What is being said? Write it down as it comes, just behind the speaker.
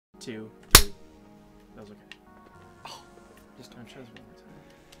2, 3. That was okay. Oh, just don't try this one more time.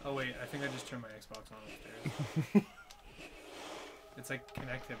 Oh wait, I think I just turned my Xbox on upstairs. It's like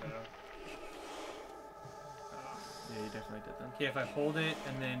connected, but I don't... Yeah, you definitely did that. Okay, if I hold it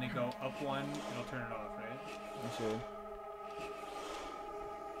and then it go up 1, it'll turn it off, right? You should.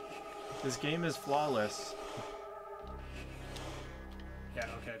 This game is flawless. Yeah,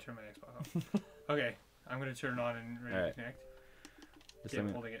 okay, I turned my Xbox off. Okay, I'm gonna turn it on and ready to connect. Just Yeah,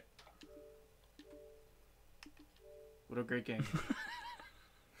 I'm holding it. What a great game.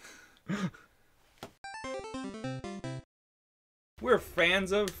 We're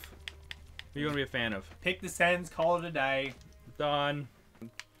fans of... Who you want to be a fan of? Pick the Sens, call it a day. Done.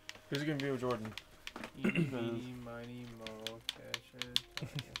 Who's gonna be with Jordan? Eeny, meeny, miny, moe, catch it.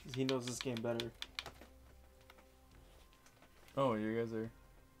 He knows this game better. Oh, you guys are...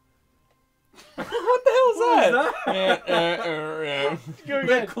 What the hell is that? Go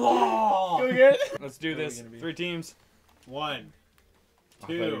get claw. Go get. Let's do Who are we this. gonna be? 3 teams. 1, I thought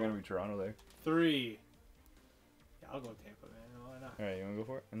you 2, were gonna be Toronto there. 3. Yeah, I'll go with Tampa, man. Why not? All right, you wanna go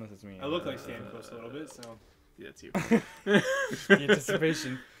for it? Unless it's me. I look like Stamkos a little bit, so. Yeah, it's you. The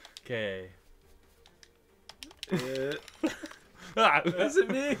anticipation. Okay. Ah, Is it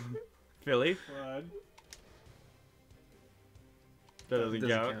me? Philly. 1. That doesn't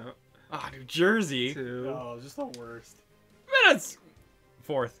count. Ah, New Jersey. 2. Oh, just the worst. Minutes.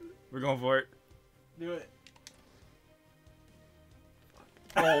 4th. We're going for it. Do it.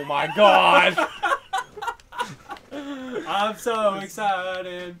 Oh my God. I'm so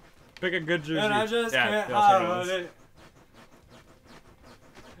excited. Pick a good jersey. And I just can't the alternate hide ones. it.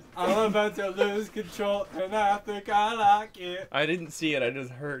 I'm about to lose control, and I think I like it. I didn't see it. I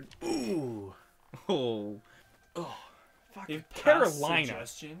just heard. Ooh. Oh. Oh. If Carolina.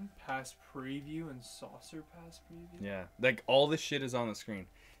 Suggestion, pass preview, and saucer pass preview. Yeah. Like, all this shit is on the screen.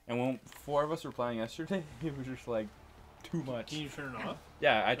 And when 4 of us were playing yesterday, it was just like too much. Can you turn it off?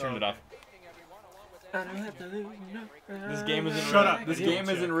 Yeah, I turned it off. This game isn't. Shut up. This I game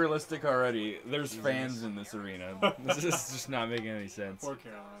hate isn't you. realistic already. There's fans in this arena. This is just not making any sense. Poor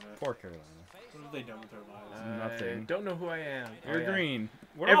Carolina. Poor Carolina. What have they done with their lives? Nothing. I don't know who I am. You're Oh, yeah. green.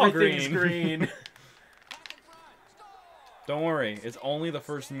 We're all Everything's green. green. Don't worry. It's only the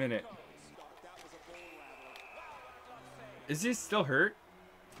first minute. Is he still hurt?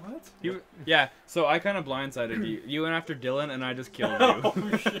 What? Yeah. So I kind of blindsided you. You went after Dylan, and I just killed you.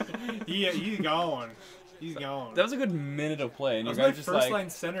 Oh shit! He's gone. He's gone. That was a good minute of play, and you my guys just first like line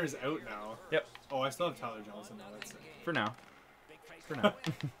center is out now. Yep. Oh, I still have Tyler Johnson now. That's it. for now. For now.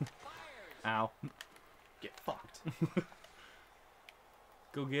 Ow. Get fucked.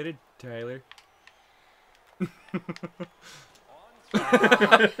 Go get it, Tyler.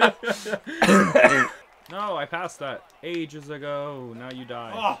 No, I passed that ages ago. Now you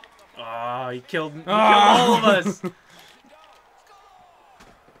die. Oh, Oh, he killed all Ah! of us.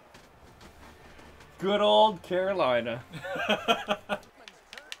 Good old Carolina.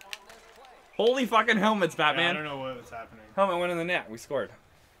 Holy fucking helmets, yeah, I Batman. don't know what's happening. Helmet went in the net. We scored.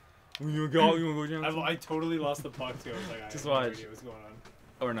 You wanna go, Johnson? I totally lost the puck too. I was like, Just I have no watch. idea what's going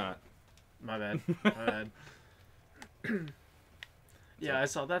on. Or not. My bad. My bad. Yeah, I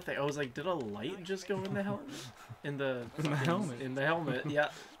saw that thing. I was like, did a light just go in the helmet? In the helmet. In the helmet. Yeah.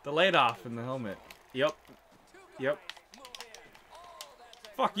 The laid off in the helmet. Yep. Yep.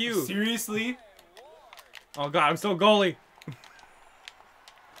 Fuck you. Seriously? Oh god, I'm still goalie.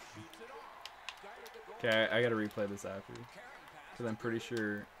 Okay, I gotta replay this after. Because I'm pretty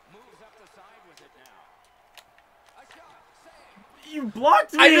sure. You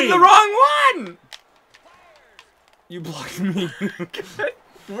blocked me. I did the wrong one! You blocked me.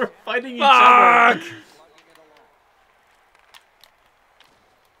 We're fighting each Fuck!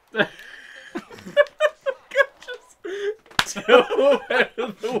 other. Just out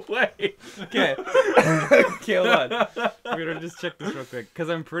of the way. Okay. Okay, hold on. We're gonna just check this real quick. Because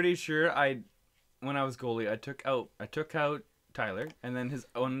I'm pretty sure when I was goalie, I took out Tyler, and then his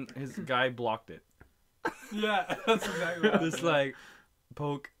guy blocked it. Yeah, that's exactly what Just like,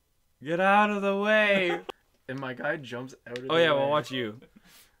 poke, get out of the way. And my guy jumps out of the Oh way. yeah, well watch you.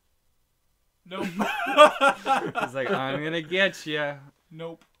 Nope. He's like, I'm gonna get ya.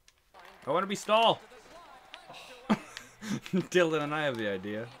 Nope. I want to be stall. Dylan and I have the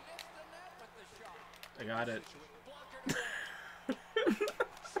idea. I got it.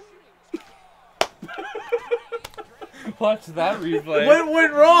 Watch that replay. What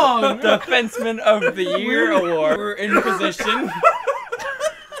went wrong? Defenseman of the Year award. We're in position.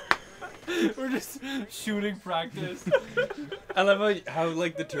 We're just shooting practice. I love how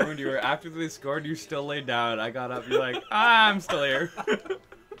like determined you were. After they scored, you still laid down. I got up. You're like, I'm still here.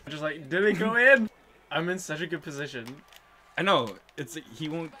 Just like, did it go in? I'm in such a good position. I know. It's he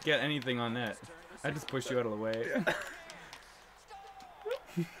won't get anything on that. I just push you out of the way.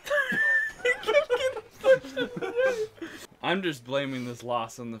 I'm just blaming this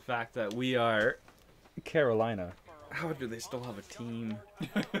loss on the fact that we are Carolina. How do they still have a team?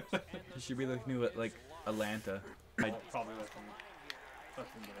 It should be like new at like Atlanta. I'd probably let them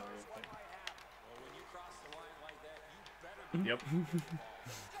get away with it. Yep.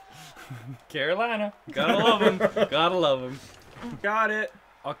 Carolina. Gotta love them. Gotta love them. Got it.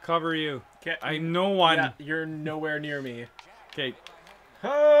 I'll cover you. Okay. I know one. Yeah, you're nowhere near me. Okay.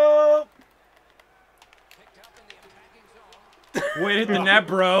 Help! Wait, hit the net,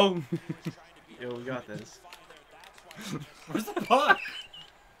 bro. Yo, we got this. Where's the puck?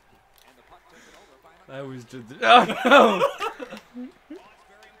 That was just. Oh no!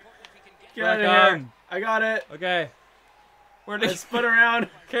 Get out of Back here. on. I got it. Okay. Where I did spun around.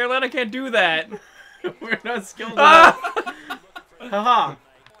 Carolina can't do that? We're not skilled enough. Haha.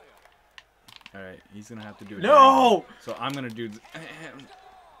 All right, he's gonna have to do it. No! So I'm gonna do.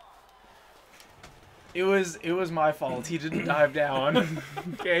 It was my fault. He didn't dive down.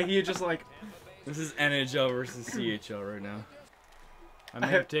 Okay, he just like. This is NHL versus CHL right now. I may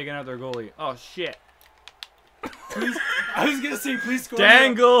have taken out their goalie. Oh shit! Please, I was gonna say, please score.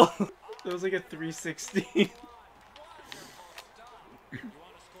 Dangle. It was like a 360.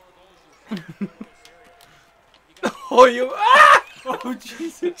 Oh you! Ah! Oh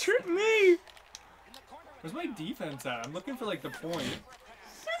jeez, It tripped me. where's my defense at? I'm looking for like the point.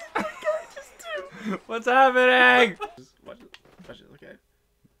 What's happening? Watch it. Look at it.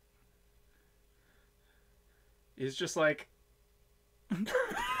 He's just like. And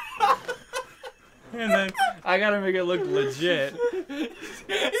then I gotta make it look legit.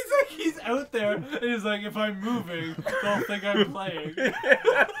 It's like he's out there and he's like, if I'm moving, they'll think I'm playing.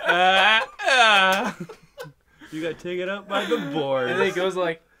 You got taken up by the board. And then he goes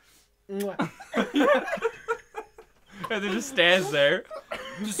like. And then just stands there.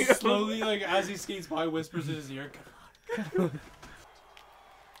 Just slowly, like as he skates by, whispers in his ear.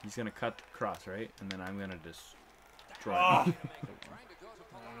 He's gonna cut the cross, right? And then I'm gonna just Oh. I don't know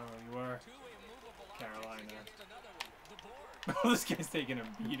who you are. Carolina. Oh, this guy's taking a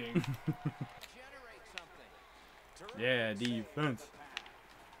beating. Yeah, defense.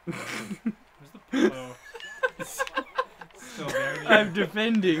 Where's the pillow? Still there. I'm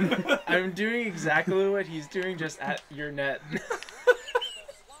defending. I'm doing exactly what he's doing, just at your net.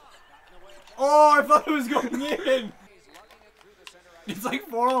 Oh, I thought it was going in. It's like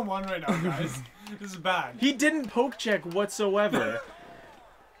 4-on-1 right now, guys. This is bad. He didn't poke check whatsoever.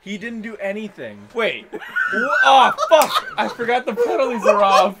 He didn't do anything. Wait. Oh fuck! I forgot the penalties are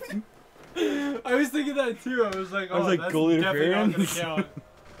off. I was thinking that too. I was like, oh, I was like, that's goalie definitely not gonna interference? count.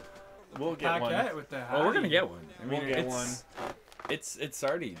 We'll get one. Paquette with the hat. Well, we're gonna get one. I mean, We'll get it's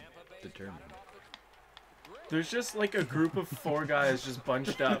already determined. There's just like a group of 4 guys just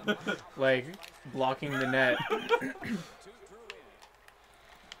bunched up, like blocking the net.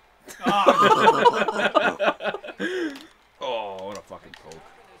 Oh, what a fucking poke.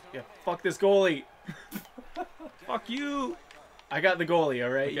 Yeah, fuck this goalie. Fuck you. I got the goalie,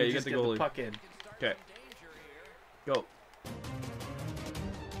 alright? Okay, you just get the goalie. the puck in. Okay. Go.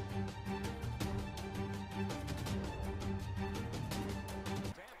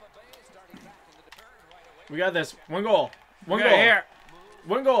 We got this. 1 goal. One Okay, goal. here.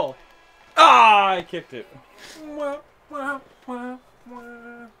 1 goal. Ah, I kicked it. Wah, wah, wah,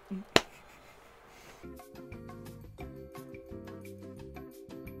 wah.